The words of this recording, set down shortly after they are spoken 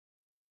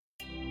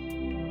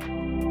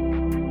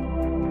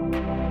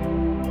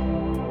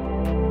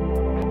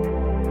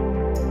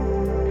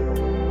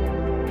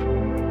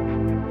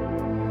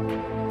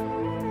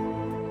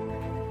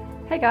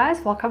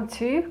guys, welcome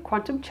to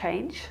Quantum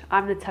Change.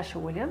 I'm Natasha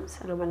Williams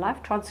and I'm a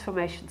life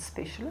transformation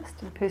specialist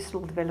and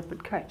personal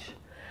development coach.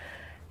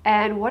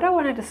 And what I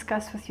want to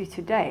discuss with you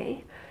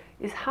today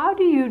is how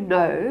do you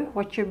know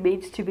what you're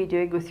meant to be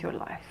doing with your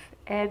life?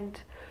 And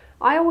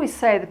I always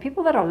say the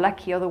people that are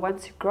lucky are the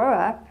ones who grow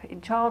up in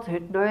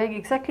childhood knowing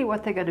exactly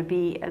what they're going to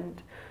be,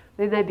 and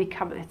then they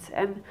become it.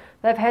 And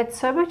they've had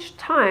so much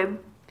time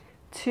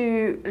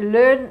to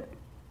learn,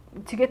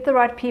 to get the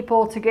right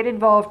people, to get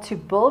involved, to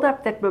build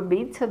up that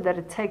momentum that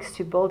it takes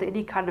to build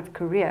any kind of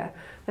career,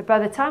 that by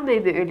the time they're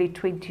in the early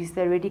 20s,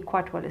 they're already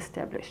quite well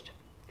established.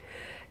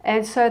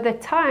 And so that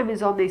time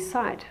is on their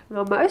side.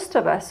 Now, most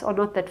of us are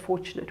not that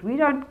fortunate. We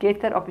don't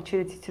get that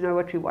opportunity to know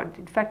what we want.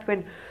 In fact,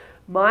 when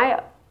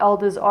my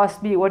elders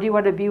asked me, what do you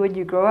want to be when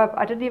you grow up?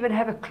 I didn't even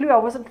have a clue. I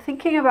wasn't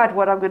thinking about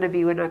what I'm going to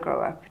be when I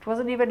grow up. It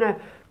wasn't even a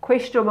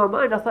question on my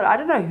mind. I thought, I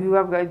don't know who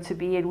I'm going to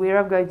be and where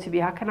I'm going to be.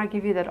 How can I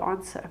give you that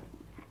answer?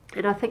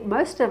 And I think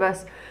most of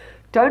us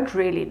don't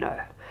really know.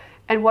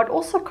 And what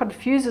also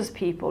confuses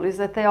people is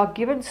that they are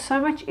given so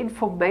much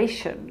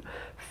information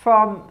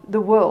from the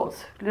world.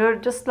 You know,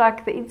 just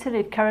like the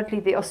internet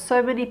currently, there are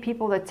so many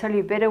people that tell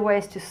you better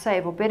ways to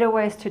save or better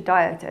ways to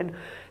diet. And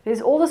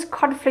there's all this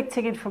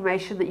conflicting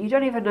information that you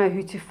don't even know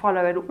who to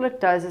follow. And all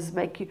it does is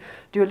make you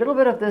do a little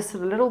bit of this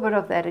and a little bit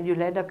of that, and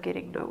you'll end up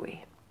getting nowhere.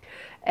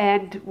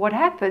 And what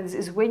happens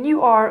is when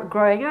you are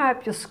growing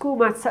up, your school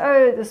might say,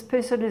 oh, this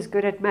person is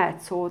good at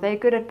maths, or they're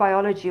good at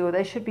biology, or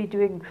they should be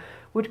doing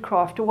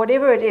woodcraft, or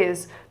whatever it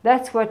is.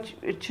 That's what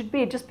it should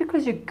be. Just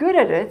because you're good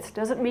at it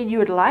doesn't mean you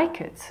would like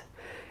it.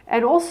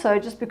 And also,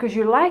 just because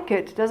you like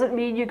it doesn't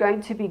mean you're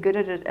going to be good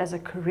at it as a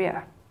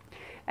career.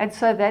 And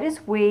so that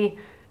is where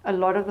a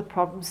lot of the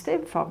problems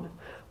stem from.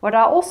 What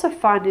I also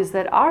find is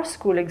that our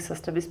schooling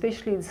system,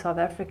 especially in South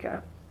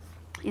Africa,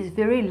 is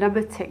very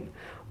limiting.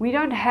 We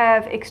don't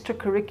have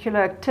extracurricular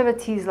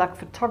activities like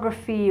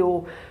photography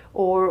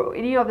or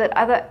any of that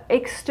other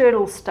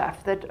external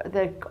stuff,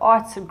 that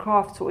arts and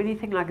crafts or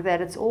anything like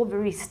that. It's all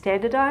very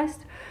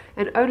standardized,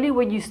 and only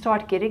when you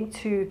start getting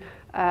to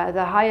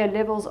the higher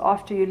levels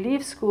after you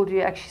leave school do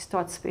you actually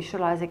start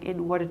specializing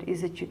in what it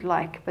is that you'd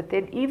like. But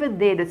then even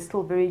then it's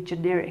still very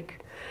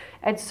generic.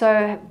 And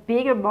so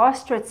being a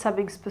master at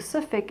something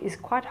specific is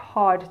quite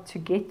hard to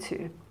get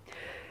to.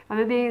 And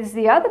then there's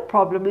the other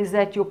problem is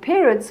that your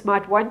parents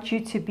might want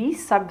you to be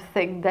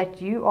something that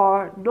you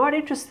are not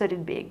interested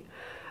in being.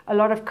 A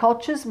lot of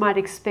cultures might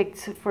expect,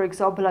 for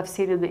example, I've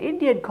seen in the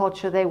Indian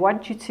culture, they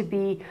want you to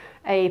be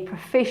a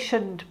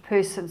professioned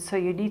person. So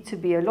you need to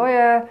be a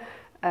lawyer,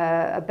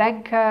 a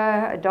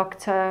banker, a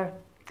doctor,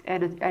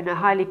 and a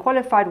highly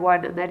qualified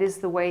one. And that is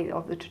the way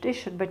of the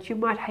tradition, but you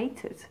might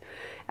hate it.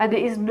 And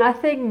there is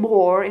nothing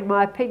more, in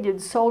my opinion,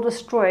 soul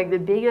destroying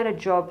than being at a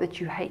job that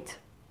you hate.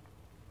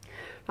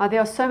 Now,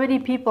 there are so many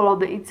people on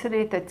the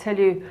internet that tell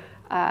you,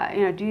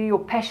 do your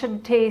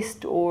passion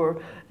test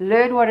or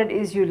learn what it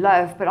is you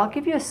love. But I'll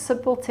give you a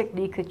simple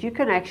technique that you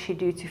can actually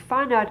do to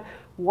find out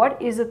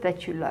what is it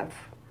that you love.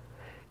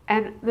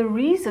 And the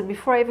reason,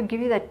 before I even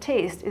give you that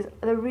test, is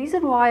the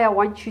reason why I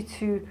want you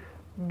to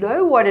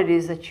know what it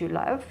is that you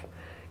love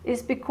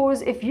is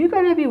because if you're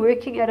going to be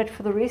working at it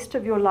for the rest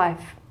of your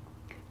life,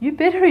 you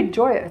better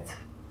enjoy it.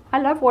 I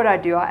love what I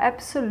do. I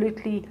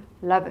absolutely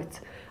love it.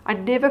 I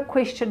never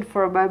question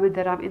for a moment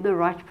that I'm in the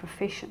right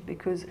profession,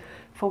 because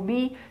for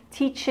me,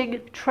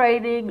 teaching,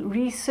 training,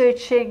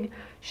 researching,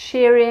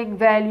 sharing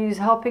values,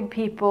 helping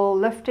people,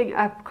 lifting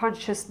up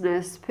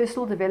consciousness,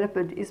 personal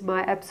development is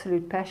my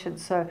absolute passion.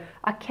 So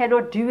I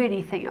cannot do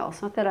anything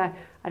else. Not that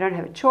I don't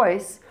have a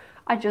choice.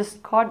 I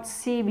just can't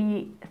see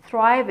me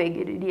thriving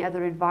in any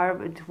other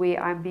environment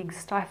where I'm being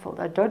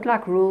stifled. I don't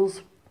like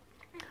rules.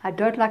 I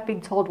don't like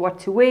being told what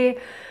to wear.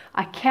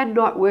 I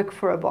cannot work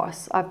for a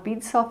boss. I've been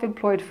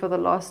self-employed for the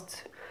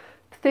last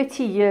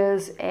 30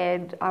 years,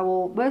 and I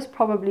will most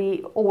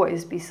probably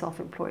always be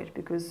self-employed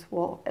because,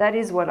 well, that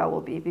is what I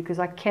will be, because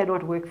I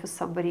cannot work for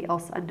somebody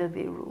else under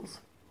their rules.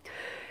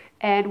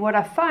 And what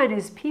I find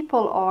is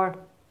people are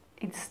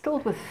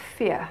instilled with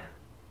fear.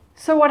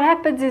 So what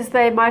happens is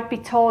they might be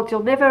told,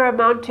 you'll never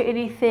amount to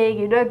anything,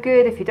 you're no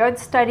good, if you don't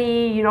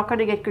study, you're not going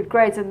to get good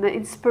grades, and the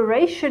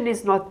inspiration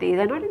is not there.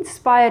 They're not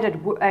inspired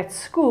at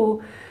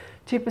school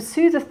to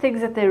pursue the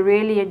things that they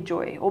really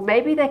enjoy. Or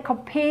maybe they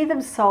compare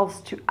themselves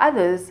to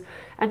others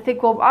and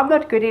think, well, I'm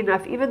not good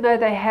enough, even though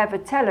they have a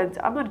talent,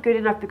 I'm not good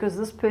enough because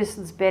this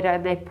person's better,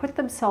 and they put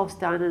themselves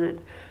down in it.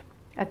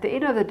 At the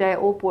end of the day, it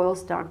all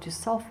boils down to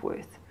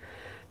self-worth.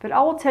 But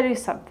I will tell you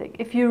something,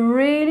 if you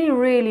really,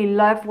 really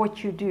love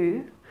what you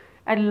do,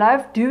 and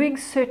love doing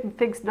certain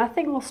things,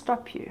 nothing will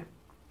stop you.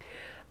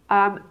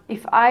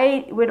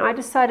 When I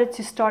decided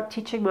to start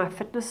teaching my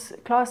fitness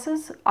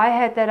classes, I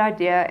had that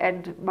idea,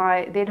 and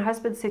my then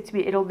husband said to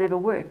me, it'll never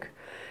work.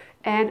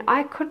 And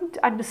I couldn't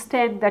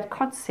understand that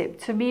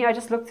concept. To me, I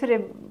just looked at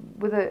him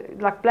with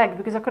blank,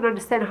 because I couldn't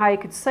understand how he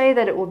could say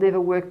that it will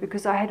never work,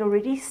 because I had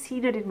already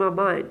seen it in my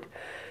mind.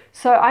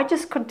 So I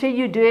just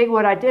continued doing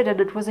what I did, and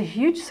it was a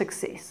huge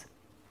success.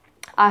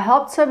 I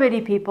helped so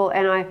many people,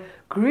 and I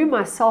grew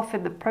myself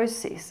in the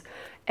process.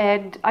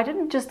 And I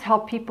didn't just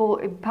help people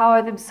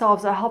empower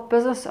themselves, I helped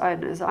business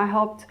owners, I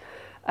helped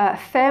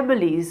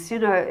families,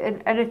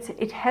 and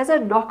it has a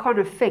knock-on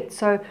effect.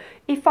 So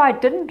if I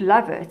didn't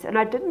love it and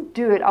I didn't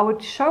do it, I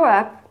would show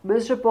up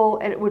miserable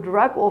and it would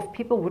rub off,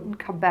 people wouldn't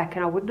come back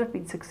and I wouldn't have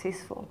been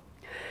successful.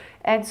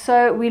 And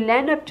so we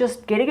land up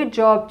just getting a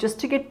job just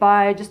to get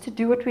by, just to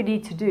do what we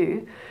need to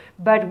do.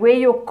 But where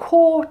your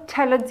core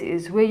talent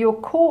is, where your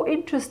core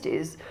interest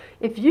is,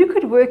 if you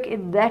could work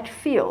in that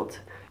field,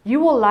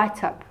 you will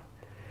light up.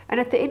 And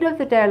at the end of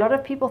the day, a lot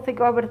of people think,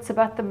 oh, but it's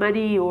about the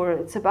money or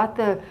it's about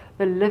the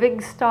living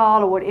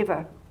style or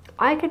whatever.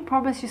 I can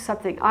promise you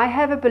something. I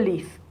have a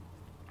belief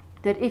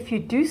that if you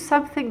do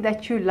something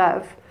that you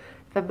love,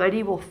 the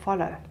money will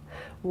follow.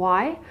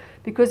 Why?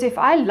 Because if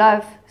I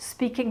love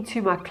speaking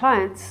to my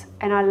clients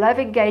and I love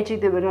engaging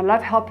them and I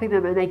love helping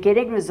them and they're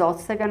getting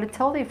results, they're going to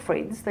tell their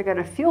friends, they're going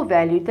to feel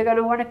valued, they're going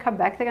to want to come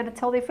back, they're going to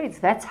tell their friends.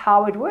 That's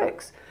how it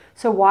works.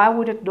 So why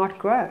would it not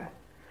grow?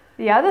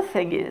 The other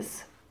thing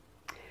is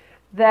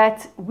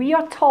that we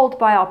are told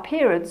by our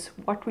parents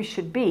what we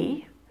should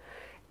be,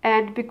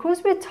 and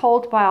because we're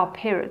told by our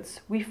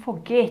parents, we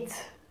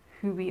forget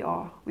who we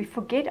are. We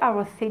forget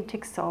our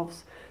authentic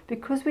selves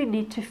because we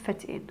need to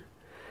fit in.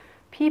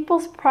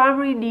 People's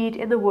primary need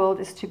in the world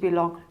is to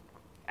belong,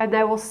 and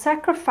they will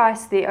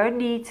sacrifice their own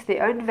needs,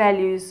 their own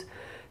values,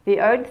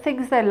 their own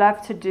things they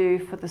love to do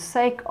for the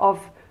sake of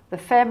the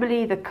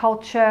family, the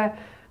culture,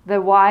 the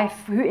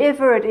wife,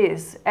 whoever it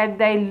is, and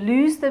they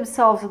lose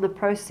themselves in the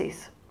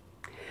process.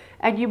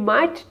 And you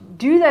might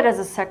do that as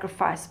a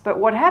sacrifice, but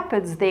what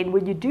happens then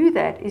when you do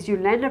that is you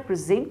land up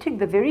resenting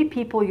the very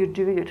people you're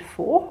doing it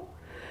for.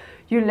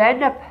 You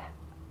land up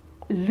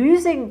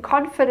losing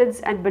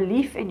confidence and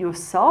belief in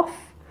yourself.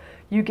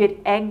 You get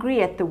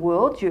angry at the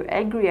world, you're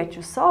angry at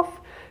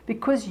yourself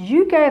because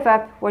you gave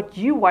up what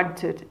you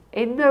wanted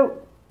in the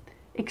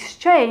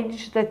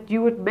exchange that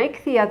you would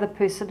make the other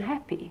person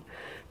happy.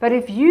 But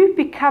if you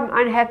become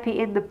unhappy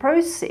in the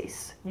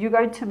process, you're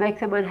going to make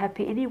them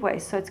unhappy anyway.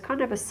 So it's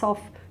kind of a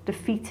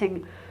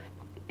self-defeating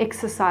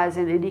exercise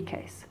in any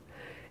case.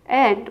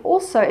 And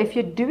also, if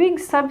you're doing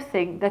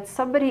something that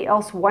somebody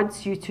else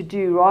wants you to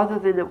do rather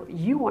than what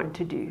you want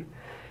to do,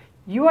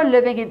 you are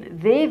living in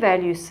their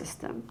value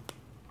system.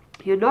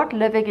 You're not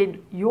living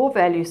in your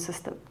value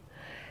system.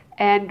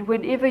 And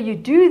whenever you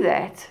do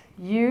that,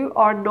 you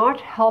are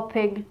not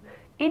helping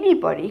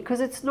anybody because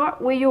it's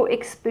not where your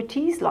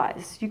expertise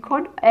lies. You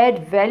can't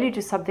add value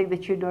to something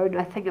that you know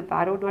nothing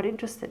about or not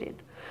interested in.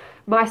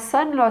 My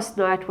son last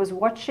night was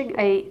watching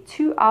a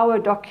 2-hour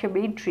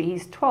documentary,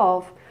 he's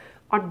 12,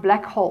 on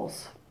black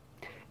holes,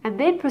 and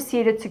then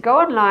proceeded to go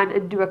online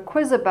and do a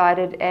quiz about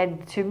it.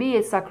 And to me,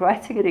 it's like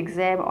writing an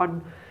exam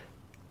on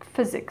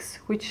physics,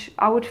 which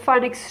I would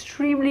find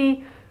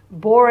extremely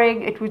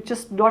boring. It would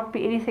just not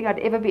be anything I'd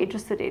ever be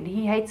interested in.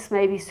 He hates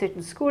maybe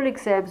certain school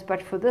exams,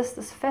 but for this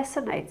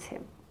fascinates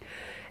him.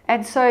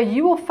 And so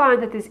you will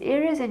find that there's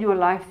areas in your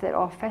life that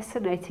are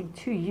fascinating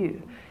to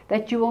you,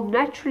 that you will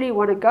naturally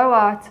want to go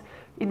out,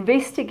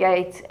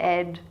 investigate,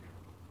 and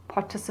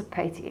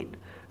participate in.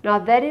 Now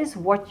that is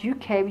what you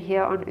came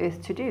here on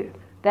earth to do.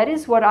 That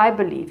is what I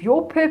believe.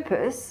 Your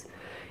purpose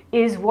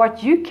is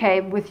what you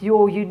came with,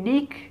 your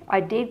unique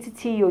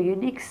identity, your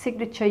unique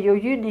signature, your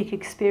unique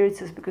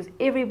experiences, because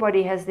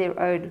everybody has their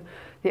own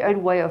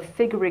way of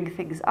figuring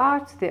things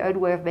out, their own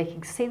way of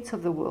making sense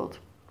of the world.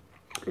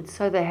 And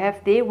so they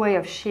have their way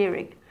of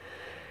sharing.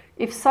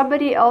 If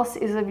somebody else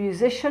is a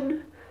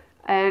musician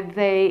and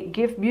they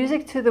give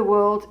music to the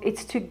world,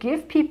 it's to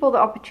give people the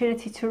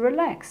opportunity to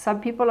relax. Some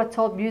people are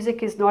told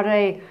music is not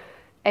a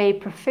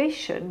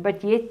profession,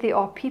 but yet there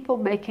are people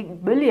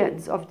making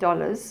millions of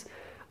dollars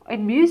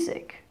in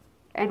music.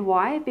 And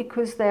why?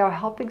 Because they are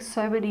helping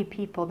so many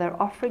people.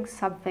 They're offering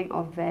something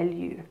of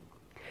value.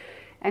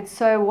 And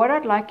so what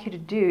I'd like you to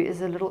do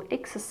is a little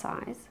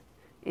exercise,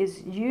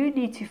 is you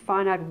need to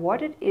find out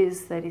what it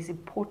is that is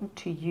important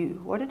to you,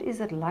 what it is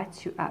that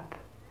lights you up.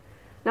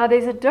 Now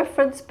there's a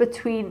difference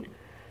between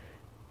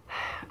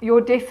your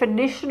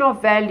definition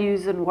of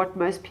values and what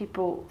most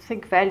people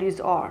think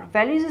values are.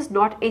 Values is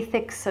not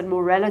ethics and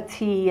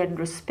morality and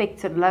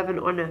respect and love and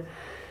honor.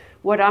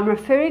 What I'm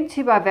referring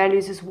to by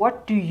values is,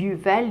 what do you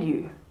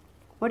value?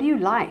 What do you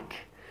like?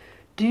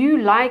 Do you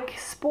like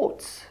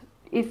sports?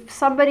 If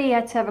somebody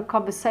had to have a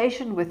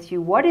conversation with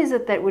you, what is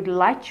it that would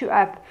light you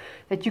up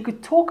that you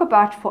could talk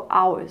about for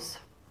hours?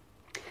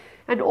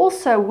 And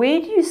also,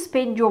 where do you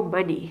spend your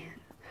money?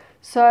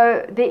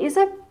 So there is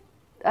a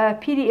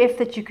PDF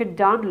that you can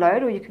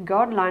download, or you can go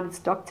online. It's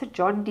Dr.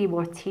 John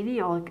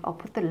DeMartini. I'll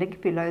put the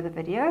link below the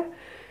video.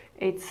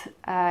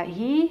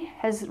 He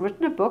has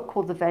written a book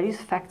called The Values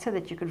Factor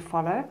that you can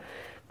follow,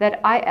 that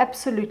I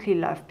absolutely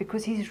love,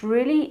 because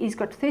he's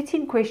got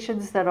 13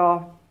 questions that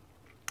are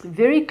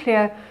very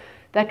clear,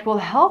 that will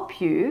help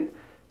you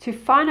to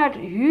find out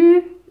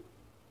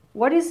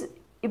what is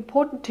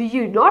important to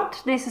you,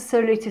 not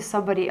necessarily to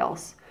somebody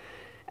else.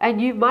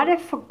 And you might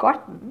have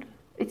forgotten.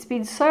 It's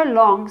been so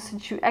long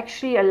since you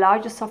actually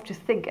allowed yourself to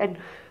think. And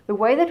the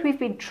way that we've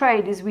been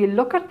trained is we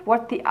look at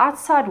what the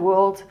outside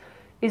world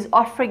is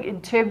offering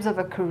in terms of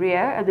a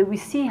career, and then we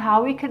see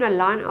how we can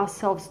align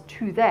ourselves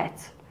to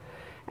that.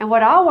 And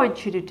what I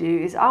want you to do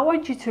is I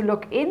want you to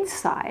look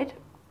inside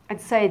and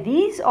say,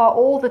 these are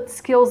all the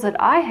skills that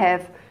I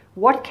have.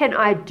 What can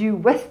I do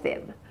with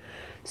them?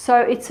 So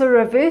it's a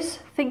reverse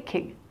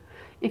thinking.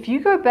 If you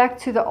go back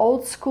to the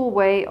old school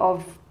way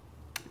of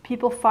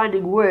people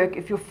finding work,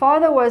 if your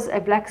father was a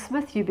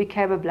blacksmith, you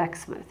became a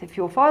blacksmith. If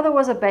your father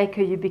was a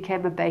baker, you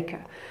became a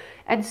baker.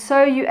 And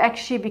so you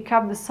actually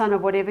become the son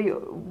of whatever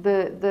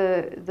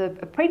the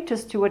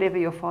apprentice to whatever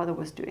your father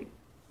was doing.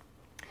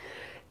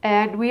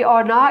 And we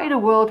are now in a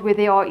world where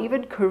there are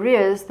even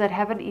careers that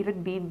haven't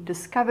even been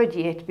discovered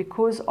yet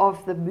because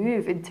of the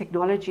move in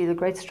technology, the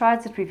great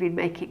strides that we've been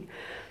making.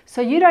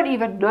 So you don't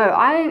even know.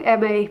 I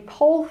am a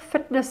pole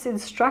fitness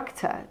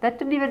instructor. That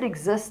didn't even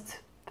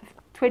exist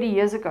 20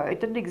 years ago. It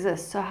didn't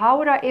exist. So how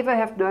would I ever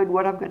have known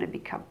what I'm going to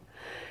become?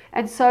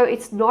 And so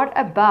it's not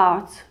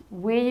about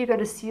where you're going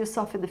to see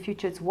yourself in the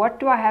future. It's what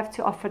do I have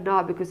to offer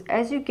now? Because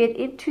as you get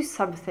into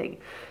something,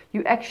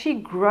 you actually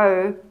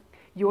grow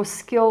your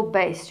skill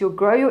base, you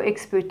grow your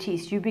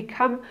expertise, you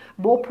become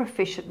more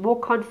proficient, more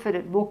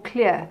confident, more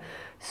clear,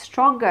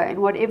 stronger in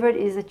whatever it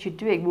is that you're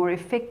doing, more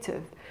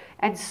effective.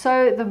 And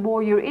so the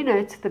more you're in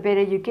it, the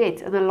better you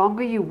get. And the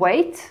longer you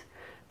wait,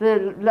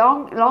 the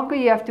longer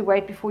you have to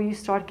wait before you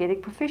start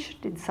getting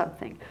proficient in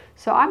something.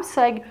 So I'm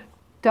saying,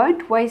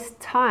 don't waste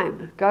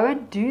time. Go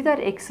and do that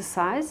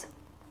exercise.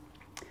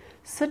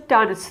 Sit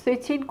down. It's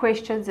 13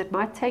 questions. It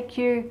might take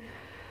you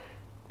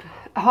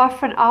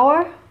half an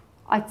hour.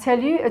 I tell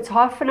you, it's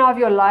half an hour of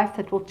your life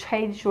that will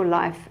change your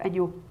life and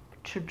your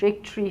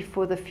trajectory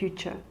for the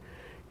future.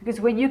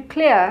 Because when you're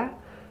clear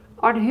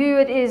on who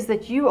it is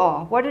that you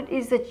are, what it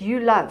is that you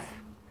love,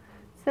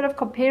 instead of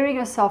comparing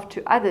yourself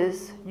to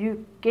others,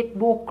 you get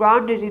more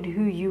grounded in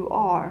who you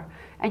are.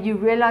 And you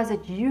realize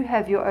that you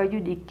have your own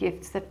unique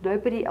gifts that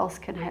nobody else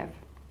can have.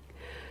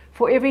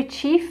 For every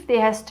chief,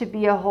 there has to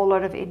be a whole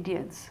lot of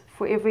Indians.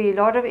 For every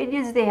lot of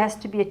Indians, there has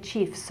to be a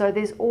chief. So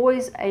there's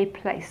always a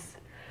place.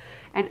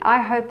 And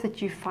I hope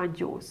that you find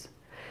yours.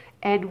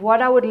 And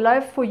what I would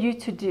love for you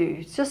to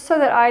do, just so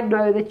that I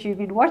know that you've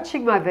been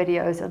watching my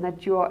videos and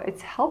that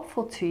it's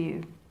helpful to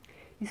you,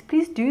 is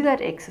please do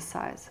that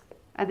exercise.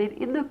 And then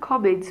in the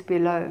comments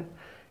below,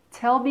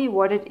 tell me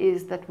what it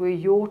is that were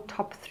your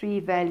top 3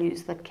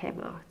 values that came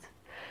out.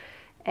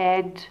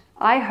 And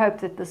I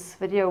hope that this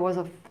video was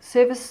of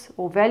service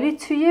or value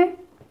to you.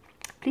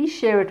 Please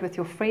share it with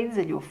your friends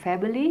and your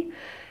family.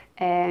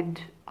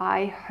 And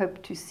I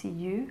hope to see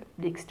you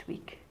next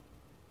week.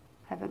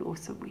 Have an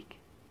awesome week.